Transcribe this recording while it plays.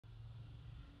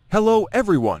Hello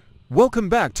everyone, welcome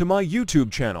back to my YouTube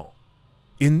channel.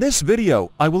 In this video,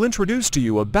 I will introduce to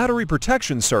you a battery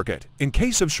protection circuit in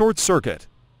case of short circuit.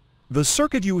 The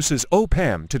circuit uses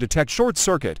op-amp to detect short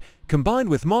circuit combined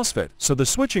with MOSFET, so the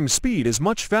switching speed is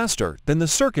much faster than the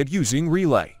circuit using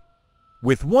relay.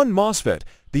 With one MOSFET,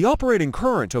 the operating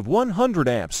current of 100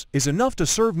 amps is enough to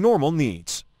serve normal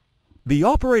needs. The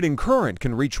operating current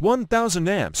can reach 1000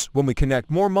 amps when we connect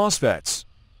more MOSFETs.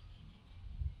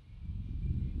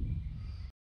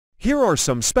 Here are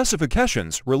some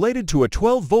specifications related to a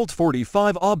 12-volt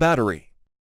 45Ah battery.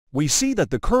 We see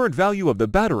that the current value of the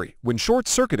battery when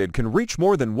short-circuited can reach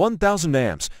more than 1000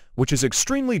 amps, which is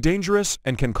extremely dangerous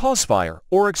and can cause fire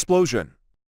or explosion.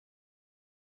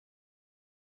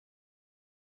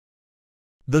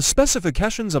 The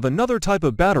specifications of another type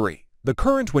of battery, the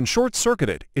current when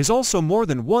short-circuited is also more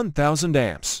than 1000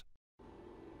 amps.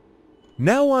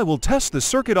 Now I will test the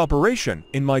circuit operation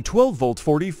in my 12-volt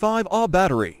 45Ah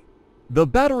battery. The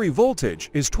battery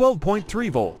voltage is 12.3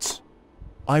 volts.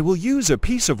 I will use a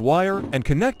piece of wire and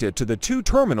connect it to the two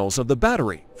terminals of the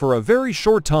battery for a very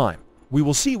short time. We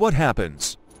will see what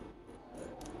happens.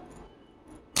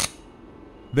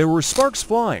 There were sparks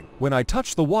flying when I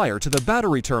touched the wire to the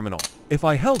battery terminal. If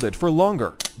I held it for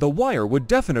longer, the wire would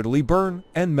definitely burn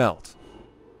and melt.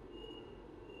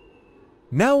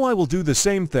 Now I will do the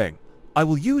same thing. I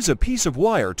will use a piece of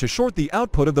wire to short the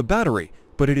output of the battery,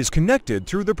 but it is connected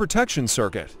through the protection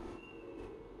circuit.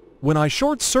 When I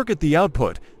short-circuit the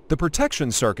output, the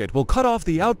protection circuit will cut off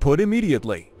the output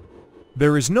immediately.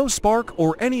 There is no spark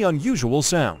or any unusual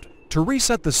sound. To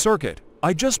reset the circuit,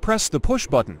 I just press the push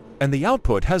button and the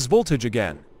output has voltage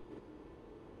again.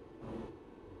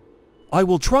 I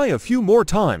will try a few more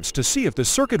times to see if the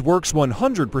circuit works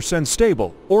 100%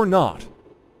 stable or not.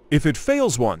 If it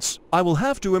fails once, I will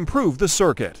have to improve the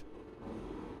circuit.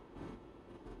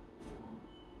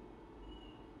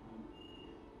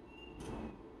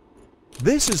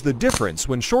 This is the difference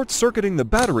when short-circuiting the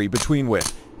battery between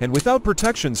with and without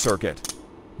protection circuit.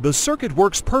 The circuit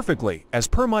works perfectly as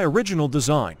per my original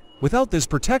design. Without this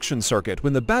protection circuit,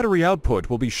 when the battery output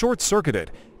will be short-circuited,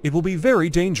 it will be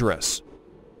very dangerous.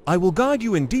 I will guide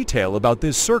you in detail about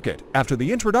this circuit after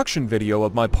the introduction video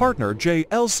of my partner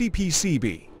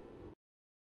JLCPCB.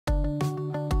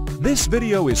 This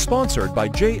video is sponsored by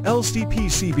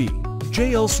JLCPCB.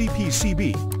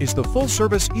 JLCPCB is the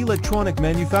full-service electronic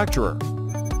manufacturer.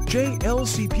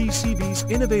 JLCPCB's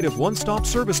innovative one-stop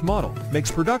service model makes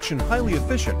production highly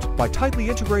efficient by tightly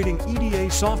integrating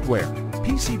EDA software,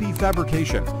 PCB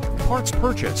fabrication, parts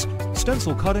purchase,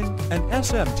 stencil cutting, and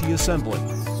SMT assembly.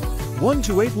 1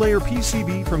 to 8 layer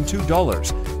PCB from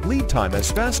 $2, lead time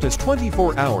as fast as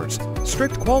 24 hours,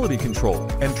 strict quality control,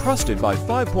 and trusted by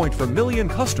 5.4 million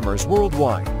customers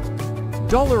worldwide.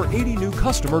 $80 new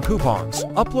customer coupons.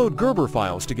 Upload Gerber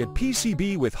files to get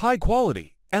PCB with high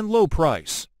quality and low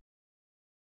price.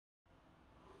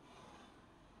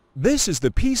 This is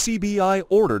the PCB I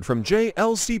ordered from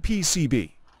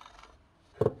JLCPCB.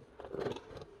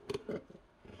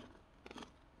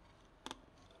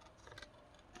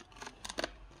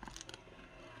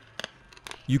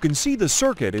 You can see the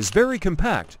circuit is very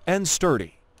compact and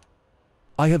sturdy.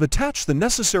 I have attached the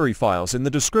necessary files in the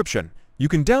description. You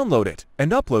can download it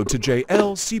and upload to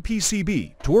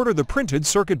JLCPCB to order the printed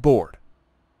circuit board.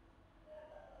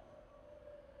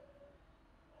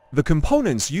 The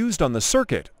components used on the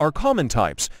circuit are common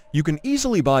types. You can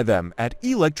easily buy them at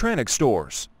electronic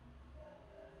stores.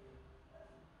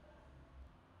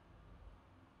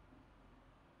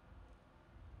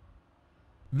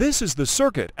 This is the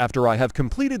circuit after I have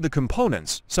completed the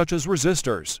components such as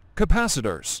resistors,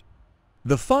 capacitors.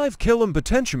 The 5 kΩ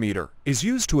potentiometer is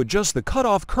used to adjust the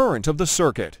cutoff current of the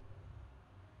circuit.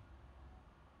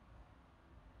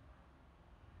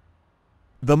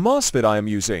 The MOSFET I am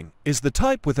using is the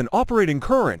type with an operating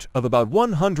current of about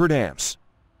 100 amps.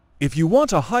 If you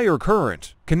want a higher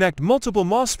current, connect multiple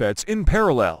MOSFETs in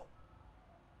parallel.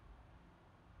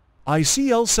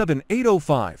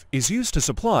 ICL7805 is used to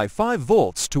supply 5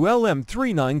 volts to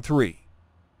LM393.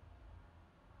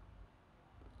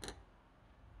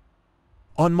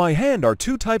 On my hand are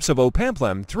two types of op-amp,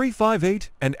 LM358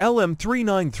 and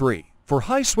LM393. For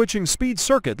high switching speed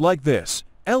circuit like this,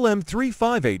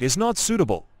 LM358 is not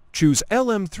suitable. Choose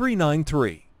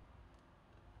LM393.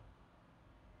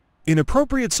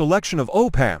 Inappropriate selection of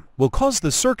op-amp will cause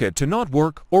the circuit to not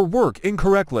work or work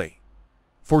incorrectly.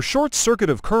 For short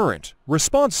circuit of current,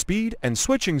 response speed and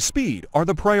switching speed are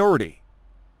the priority.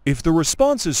 If the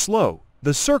response is slow,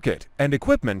 the circuit and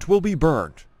equipment will be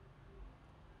burned.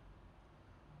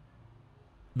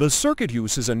 The circuit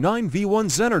uses a 9V1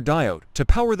 Zener diode to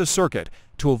power the circuit.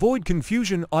 To avoid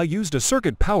confusion, I used a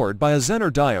circuit powered by a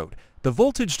Zener diode. The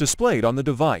voltage displayed on the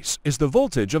device is the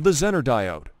voltage of the Zener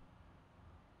diode.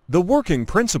 The working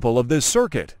principle of this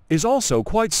circuit is also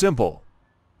quite simple.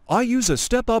 I use a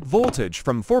step-up voltage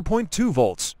from 4.2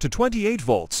 volts to 28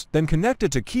 volts, then connect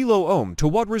it to kilo ohm to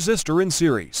watt resistor in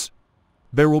series.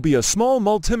 There will be a small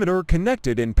multimeter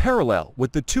connected in parallel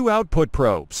with the two output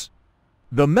probes.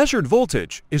 The measured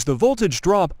voltage is the voltage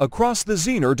drop across the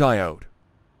Zener diode.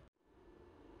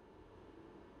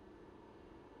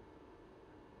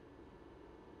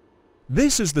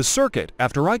 This is the circuit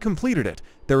after I completed it.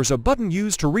 There is a button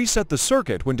used to reset the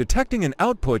circuit when detecting an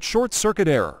output short circuit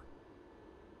error.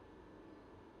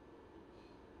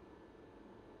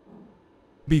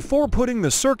 Before putting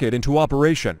the circuit into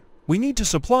operation, we need to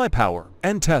supply power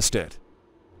and test it.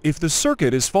 If the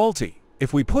circuit is faulty,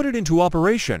 if we put it into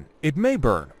operation, it may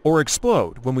burn or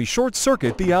explode when we short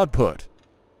circuit the output.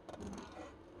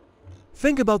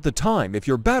 Think about the time if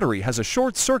your battery has a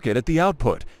short circuit at the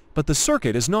output, but the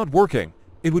circuit is not working.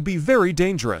 It would be very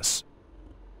dangerous.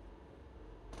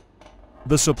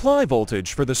 The supply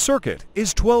voltage for the circuit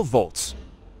is 12 volts.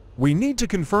 We need to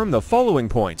confirm the following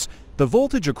points. The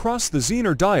voltage across the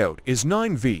Zener diode is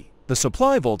 9V. The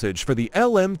supply voltage for the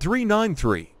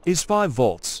LM393 is 5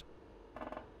 volts.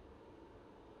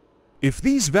 If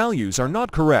these values are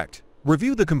not correct,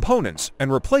 review the components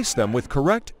and replace them with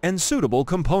correct and suitable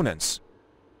components.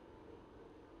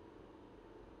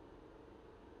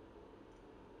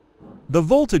 The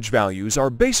voltage values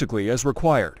are basically as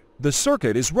required. The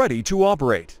circuit is ready to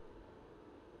operate.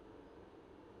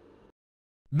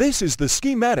 This is the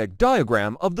schematic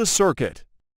diagram of the circuit.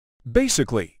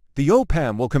 Basically, the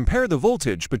op-amp will compare the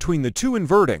voltage between the two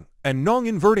inverting and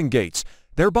non-inverting gates,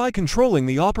 thereby controlling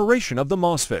the operation of the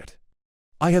MOSFET.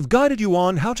 I have guided you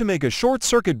on how to make a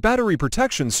short-circuit battery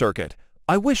protection circuit.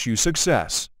 I wish you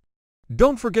success.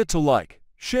 Don't forget to like,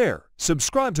 share,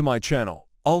 subscribe to my channel.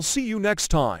 I'll see you next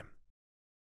time.